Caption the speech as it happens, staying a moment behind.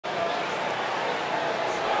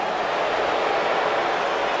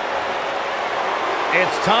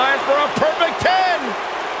It's time for a perfect 10.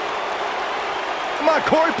 Come on,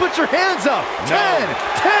 Corey, put your hands up. No. 10,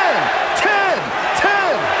 10, 10,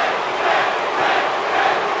 10.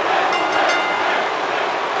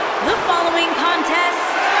 The following contest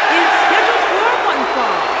is scheduled for one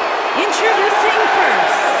fall. Introducing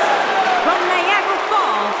first, from Niagara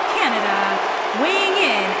Falls, Canada, weighing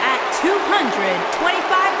in at 225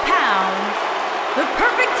 pounds, the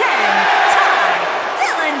perfect 10, Ty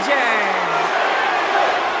Dillinger.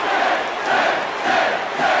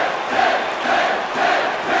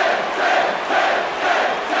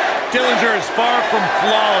 Dillinger is far from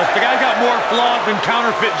flawless. The guy got more flaws than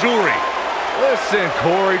counterfeit jewelry. Listen,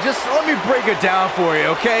 Corey, just let me break it down for you,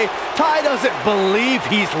 okay? Ty doesn't believe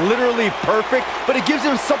he's literally perfect, but it gives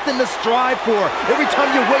him something to strive for. Every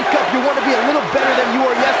time you wake up, you want to be a little better than you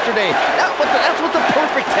were yesterday. That's what the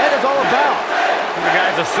perfect 10 is all about. The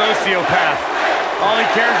guy's a sociopath. All he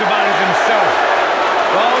cares about is himself.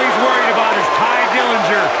 All he's worried about is Ty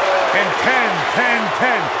Dillinger and 10, 10,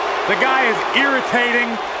 10. The guy is irritating.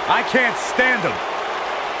 I can't stand him.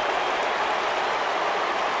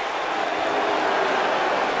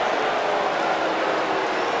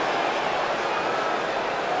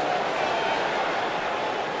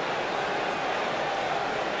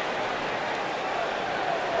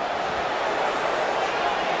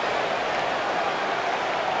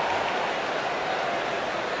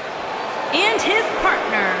 And his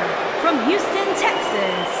partner from Houston,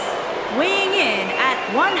 Texas, weighing in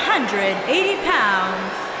at 180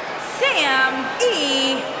 pounds, Sam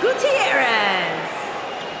E. Gutierrez.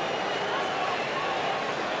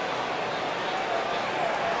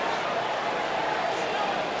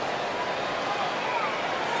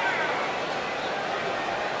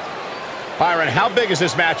 Byron, how big is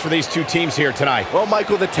this match for these two teams here tonight? Well,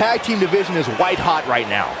 Michael, the tag team division is white hot right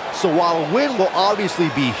now. So while a win will obviously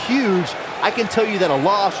be huge, I can tell you that a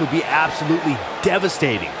loss would be absolutely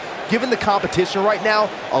devastating. Given the competition right now,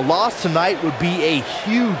 a loss tonight would be a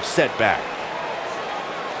huge setback.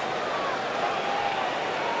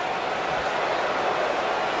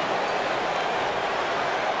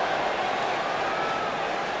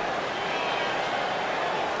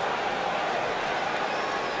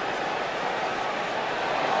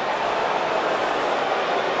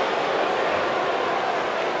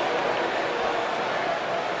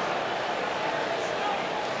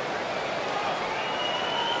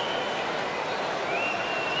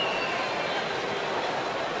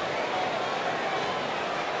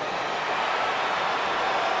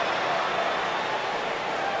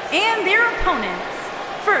 And their opponents,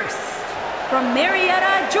 first, from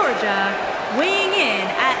Marietta, Georgia, weighing in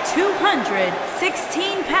at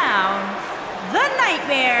 216 pounds, the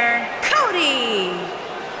Nightmare, Cody.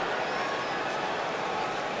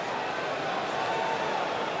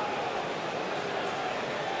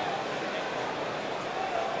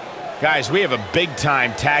 Guys, we have a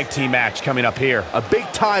big-time tag team match coming up here. A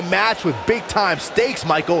big-time match with big-time stakes,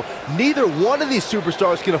 Michael. Neither one of these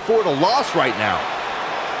superstars can afford a loss right now.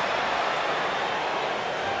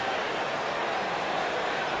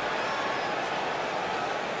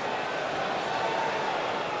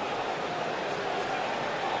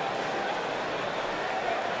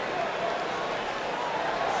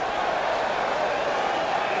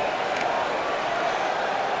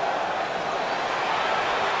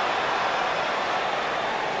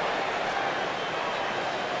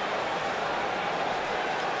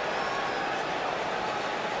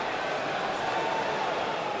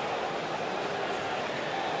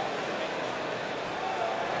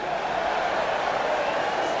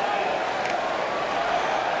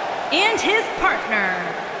 And his partner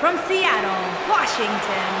from Seattle,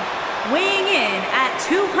 Washington, weighing in at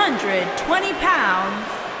 220 pounds,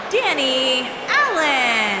 Darby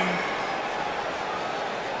Allin.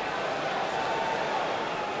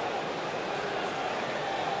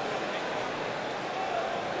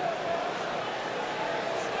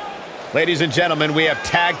 Ladies and gentlemen, we have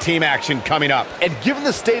tag team action coming up. And given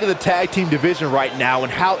the state of the tag team division right now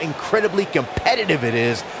and how incredibly competitive it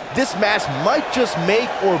is, this match might just make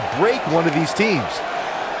or break one of these teams.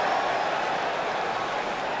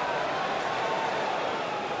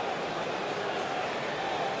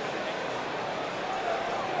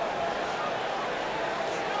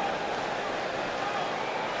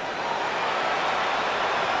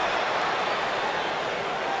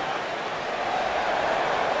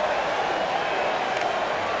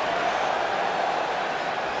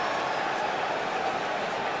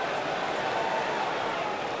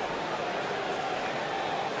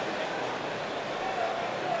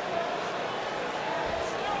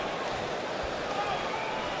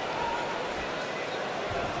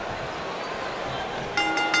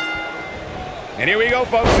 And here we go,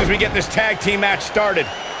 folks, as we get this tag team match started.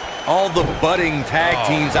 All the budding tag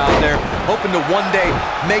teams out there hoping to one day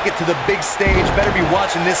make it to the big stage. Better be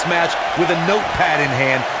watching this match with a notepad in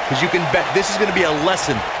hand, because you can bet this is going to be a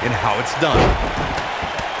lesson in how it's done.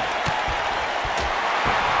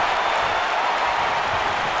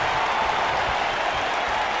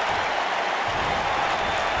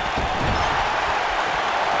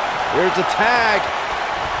 Here's a tag.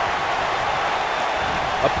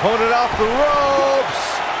 Opponent off the ropes.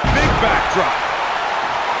 Big backdrop.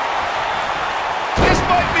 This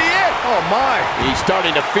might be it. Oh, my. He's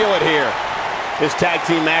starting to feel it here. This tag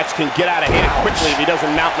team match can get out of hand quickly if he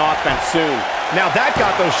doesn't mount an offense soon. Now that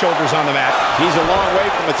got those shoulders on the mat. He's a long way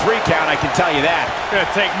from a 3 count, I can tell you that. It's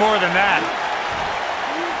gonna take more than that.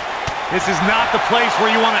 This is not the place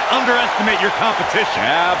where you want to underestimate your competition.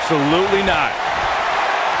 Absolutely not.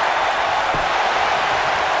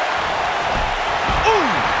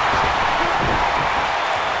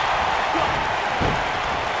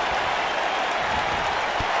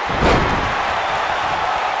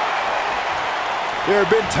 There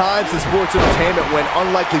have been times in sports entertainment when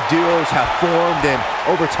unlikely duos have formed, and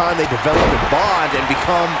over time they develop a bond and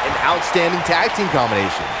become an outstanding tag team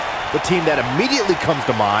combination. The team that immediately comes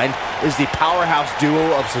to mind is the powerhouse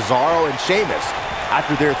duo of Cesaro and Sheamus.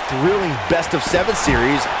 After their thrilling best-of-7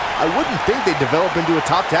 series, I wouldn't think they'd develop into a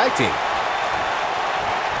top tag team.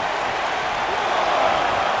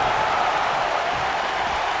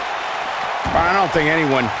 I don't think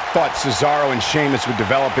anyone thought Cesaro and Sheamus would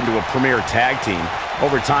develop into a premier tag team.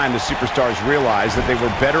 Over time, the superstars realized that they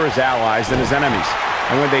were better as allies than as enemies.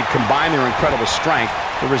 And when they combined their incredible strength,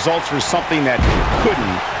 the results were something that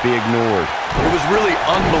couldn't be ignored. It was really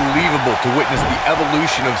unbelievable to witness the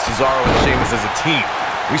evolution of Cesaro and Sheamus as a team.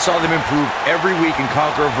 We saw them improve every week and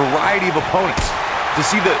conquer a variety of opponents. To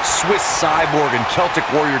see the Swiss Cyborg and Celtic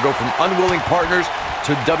Warrior go from unwilling partners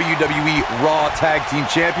to WWE Raw Tag Team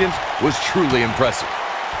Champions was truly impressive.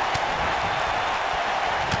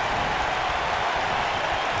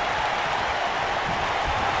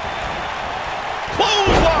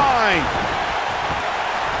 Clothesline!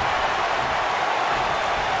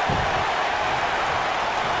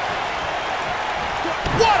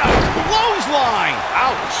 What a clothesline!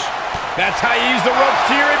 Ouch! That's how you use the ropes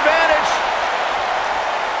to your advantage.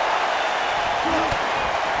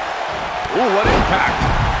 Ooh, what impact.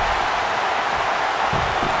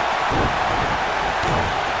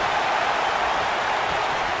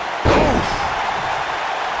 Oof.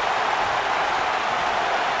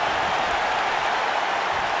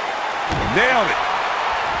 Nailed it.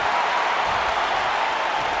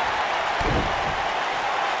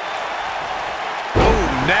 Ooh,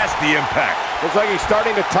 nasty impact. Looks like he's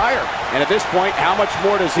starting to tire. And at this point, how much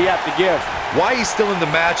more does he have to give? Why he's still in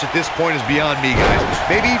the match at this point is beyond me, guys.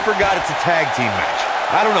 Maybe he forgot it's a tag team match.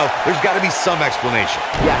 I don't know. There's got to be some explanation.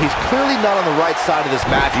 Yeah, he's clearly not on the right side of this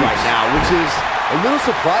match right now, which is a little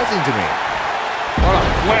surprising to me. What a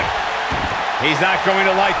flip. He's not going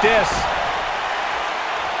to like this.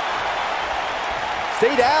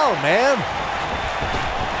 Stay down, man.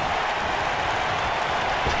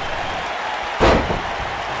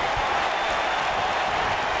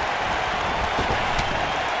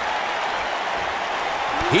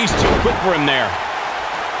 He's too quick for him there.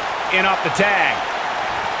 In off the tag.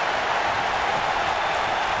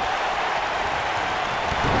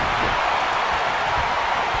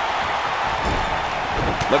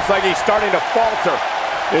 Looks like he's starting to falter.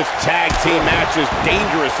 This tag team match is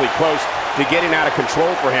dangerously close to getting out of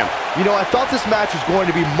control for him. You know, I thought this match was going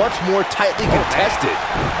to be much more tightly contested.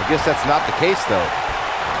 I guess that's not the case, though.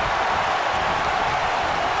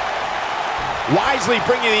 Wisely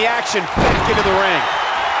bringing the action back into the ring.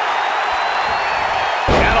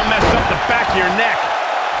 That'll mess up the back of your neck.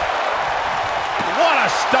 What a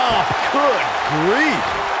stomp. Good grief.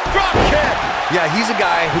 Drop kick. Yeah, he's a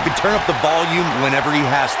guy who can turn up the volume whenever he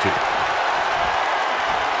has to.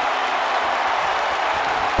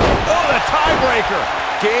 Oh, the tiebreaker.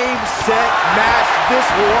 Game, set, match. This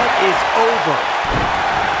one is over.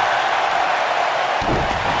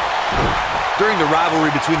 During the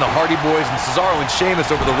rivalry between the Hardy Boys and Cesaro and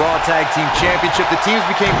Sheamus over the Raw Tag Team Championship, the teams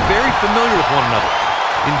became very familiar with one another.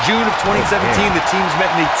 In June of 2017, the teams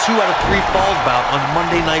met in a 2 out of 3 falls bout on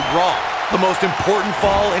Monday Night Raw. The most important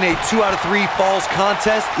fall in a 2 out of 3 falls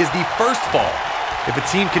contest is the first fall. If a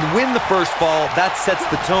team can win the first fall, that sets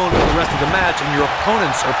the tone for the rest of the match, and your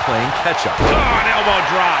opponents are playing catch-up. Oh, an elbow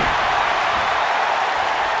drop.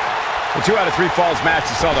 The 2 out of 3 falls match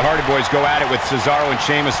that saw the Hardy Boys go at it with Cesaro and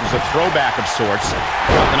Sheamus was a throwback of sorts.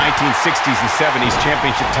 Throughout the 1960s and 70s,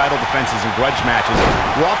 championship title defenses and grudge matches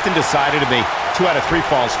were often decided in a 2 out of 3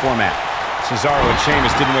 falls format. Cesaro and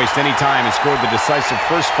Sheamus didn't waste any time and scored the decisive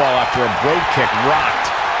first fall after a brogue kick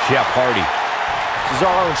rocked Jeff Hardy.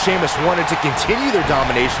 Cesaro and Sheamus wanted to continue their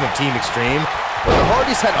domination of Team Extreme, but the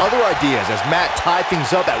Hardys had other ideas as Matt tied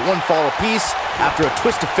things up at one fall apiece after a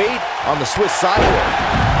twist of fate on the Swiss sideboard.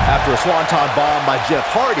 After a swanton bomb by Jeff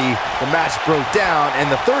Hardy, the match broke down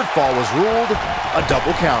and the third fall was ruled a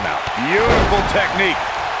double countout. Beautiful technique.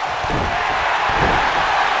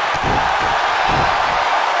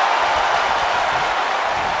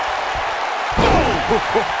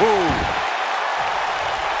 Boom,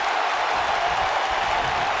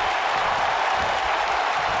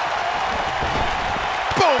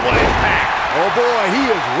 what impact! Oh boy, he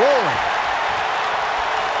is rolling.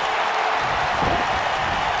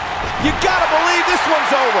 You gotta believe this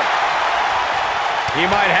one's over. He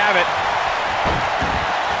might have it.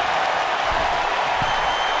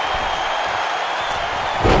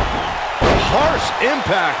 Harsh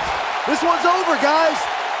impact. This one's over, guys.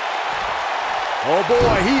 Oh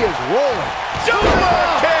boy, he is rolling. Super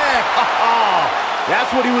kick! That's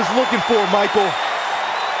what he was looking for, Michael.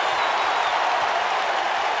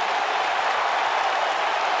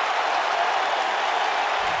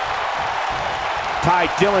 Ty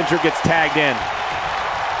Dillinger gets tagged in.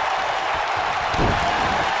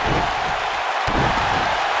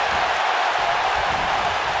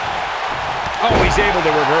 Oh, he's able to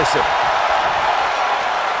reverse it.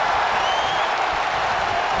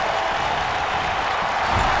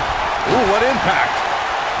 Ooh, what impact.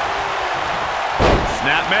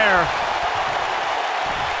 Snapmare.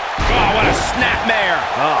 Oh, what a snapmare.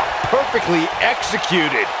 Oh, perfectly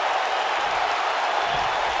executed.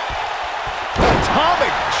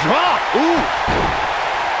 Atomic drop. Ooh.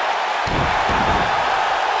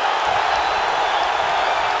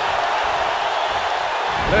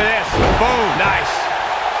 Look at this. Boom. Nice.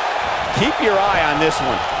 Keep your eye on this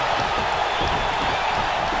one.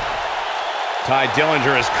 Ty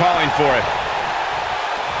Dillinger is calling for it.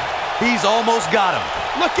 He's almost got him.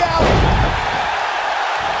 Look out!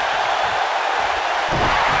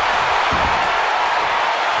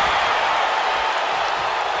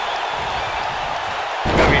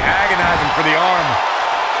 Gonna be agonizing for the arm.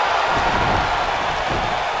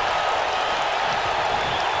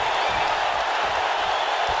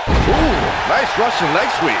 Ooh, nice Russian leg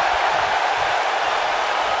sweep.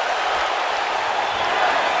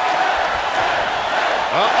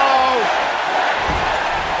 Uh-oh.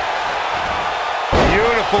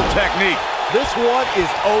 Beautiful technique. This one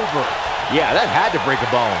is over. Yeah, that had to break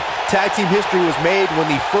a bone. Tag team history was made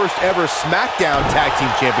when the first ever SmackDown Tag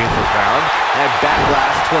Team Champions were found at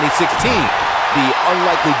Backlash 2016. The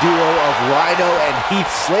unlikely duo of Rhino and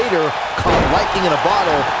Heath Slater caught lightning in a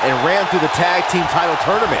bottle and ran through the tag team title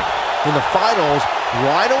tournament. In the finals,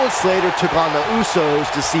 Rhino and Slater took on the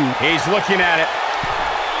Usos to see. He's looking at it.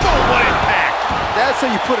 Oh, what impact. That's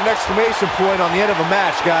how you put an exclamation point on the end of a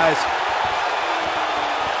match, guys.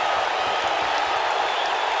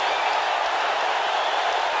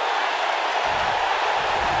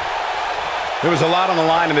 There was a lot on the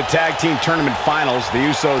line in the tag team tournament finals. The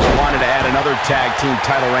Usos wanted to add another tag team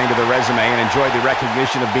title reign to their resume and enjoyed the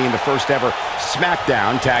recognition of being the first ever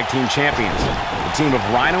SmackDown Tag Team Champions. The team of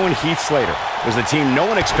Rhino and Heath Slater was the team no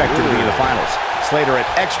one expected to be in the finals. Slater had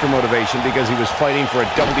extra motivation because he was fighting for a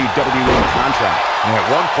WWE contract. And at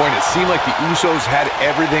one point, it seemed like the Usos had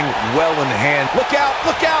everything well in hand. Look out,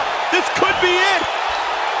 look out! This could be it!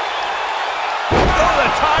 Oh,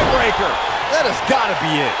 the tiebreaker. That has got to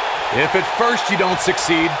be it. If at first you don't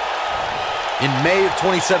succeed. In May of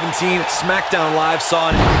 2017, SmackDown Live saw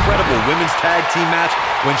an incredible women's tag team match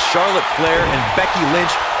when Charlotte Flair and Becky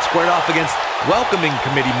Lynch squared off against welcoming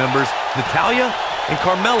committee members Natalya and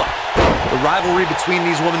Carmella. The rivalry between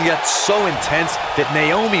these women got so intense that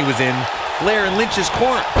Naomi was in Flair and Lynch's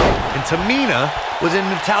corner, and Tamina was in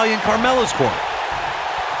Natalya and Carmella's corner.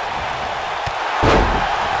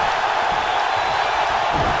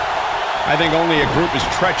 I think only a group as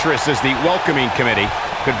treacherous as the welcoming committee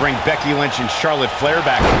could bring Becky Lynch and Charlotte Flair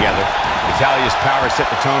back together. Natalya's power set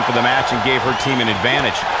the tone for the match and gave her team an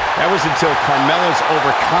advantage. That was until Carmella's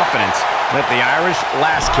overconfidence let the Irish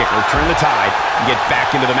last kicker turn the tide and get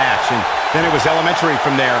back into the match. And then it was elementary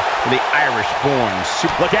from there for the Irish-born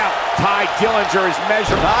super. Look out. Ty Dillinger is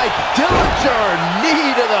measured. Ty Dillinger,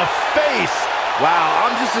 knee to the face. Wow,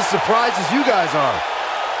 I'm just as surprised as you guys are.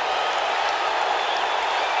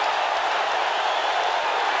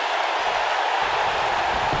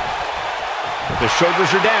 The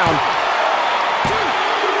shoulders are down.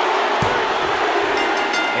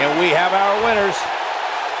 And we have our winners.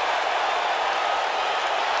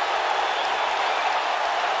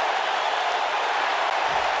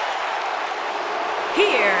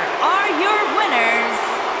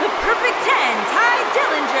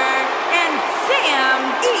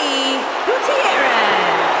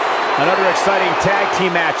 Another exciting tag team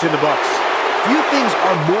match in the books. Few things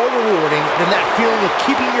are more rewarding than that feeling of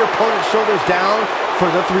keeping your opponent's shoulders down for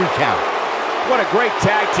the 3 count. What a great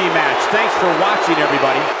tag team match. Thanks for watching,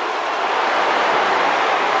 everybody.